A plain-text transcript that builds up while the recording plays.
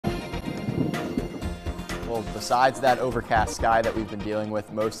Well, besides that overcast sky that we've been dealing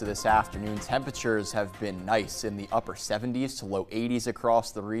with most of this afternoon, temperatures have been nice in the upper 70s to low 80s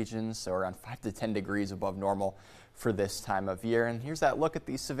across the region, so around 5 to 10 degrees above normal for this time of year. And here's that look at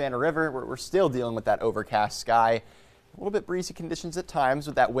the Savannah River, where we're still dealing with that overcast sky. A little bit breezy conditions at times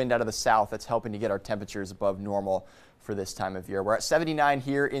with that wind out of the south that's helping to get our temperatures above normal for this time of year. We're at 79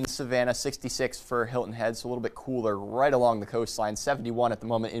 here in Savannah, 66 for Hilton Head, so a little bit cooler right along the coastline. 71 at the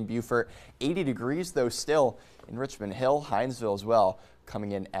moment in Beaufort, 80 degrees though still in Richmond Hill, Hinesville as well,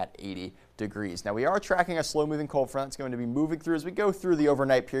 coming in at 80 degrees. Now we are tracking a slow-moving cold front that's going to be moving through as we go through the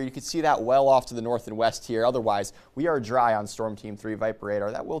overnight period. You can see that well off to the north and west here. Otherwise, we are dry on Storm Team 3 Viper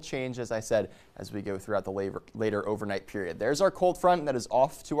radar. That will change, as I said, as we go throughout the later overnight period. There's our cold front that is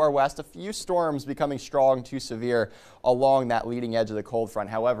off to our west. A few storms becoming strong to severe along that leading edge of the cold front.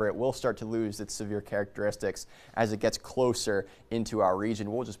 However, it will start to lose its severe characteristics as it gets closer into our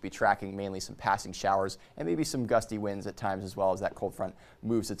region. We'll just be tracking mainly some passing showers and maybe some gusty winds at times as well as that cold front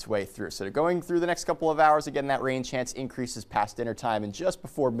moves its way through. So going through the next couple of hours, again, that rain chance increases past dinner time, and just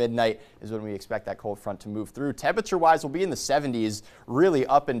before midnight is when we expect that cold front to move through. Temperature-wise, we'll be in the 70s really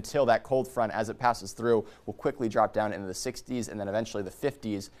up until that cold front as it passes through. We'll quickly drop down into the 60s and then eventually the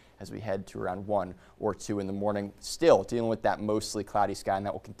 50s as we head to around 1 or 2 in the morning. Still dealing with that mostly cloudy sky, and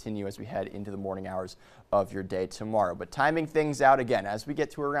that will continue as we head into the morning hours of your day tomorrow. But timing things out again, as we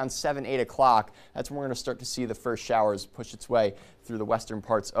get to around 7, 8 o'clock, that's when we're going to start to see the first showers push its way through the western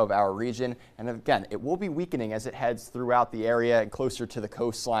parts of our region. And again, it will be weakening as it heads throughout the area and closer to the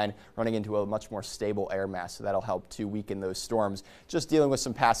coastline, running into a much more stable air mass. So that'll help to weaken those storms. Just dealing with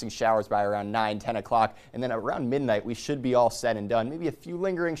some passing showers by around 9, 10 o'clock. And then around midnight, we should be all said and done. Maybe a few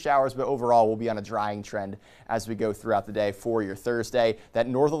lingering showers, but overall we'll be on a drying trend as we go throughout the day for your Thursday. That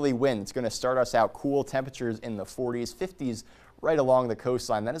northerly wind is going to start us out cool, temperatures in the 40s, 50s right along the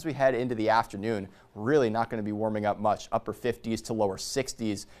coastline. Then as we head into the afternoon, really not going to be warming up much, upper 50s to lower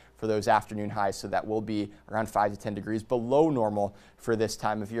 60s for those afternoon highs, so that will be around 5 to 10 degrees below normal for this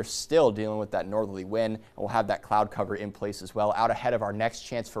time of year. Still dealing with that northerly wind, and we'll have that cloud cover in place as well. Out ahead of our next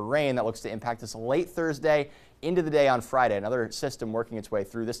chance for rain that looks to impact us late Thursday into the day on Friday. Another system working its way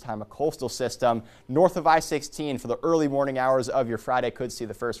through, this time a coastal system north of I-16 for the early morning hours of your Friday. Could see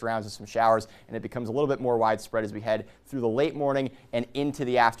the first rounds of some showers, and it becomes a little bit more widespread as we head through the late morning and into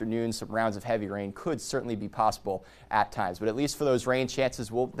the afternoon. Some rounds of heavy rain could certainly be possible at times, but at least for those rain chances,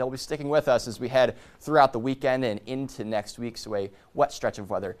 they'll be sticking with us as we head throughout the weekend and into next week. So a wet stretch of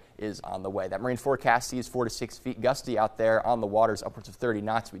weather is on the way. That marine forecast sees 4 to 6 feet gusty out there on the waters, upwards of 30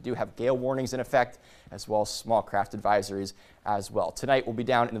 knots. We do have gale warnings in effect, as well as small craft advisories as well. Tonight we'll be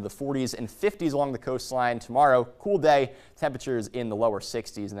down into the 40s and 50s along the coastline. Tomorrow, cool day, temperatures in the lower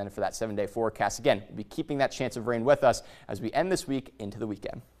 60s. And then for that 7-day forecast, again, we'll be keeping that chance of rain with us as we end this week into the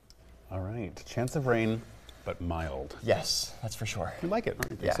weekend. All right, chance of rain, but mild. Yes, that's for sure. You like it. All right,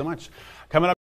 thanks Yeah. so much. Coming up.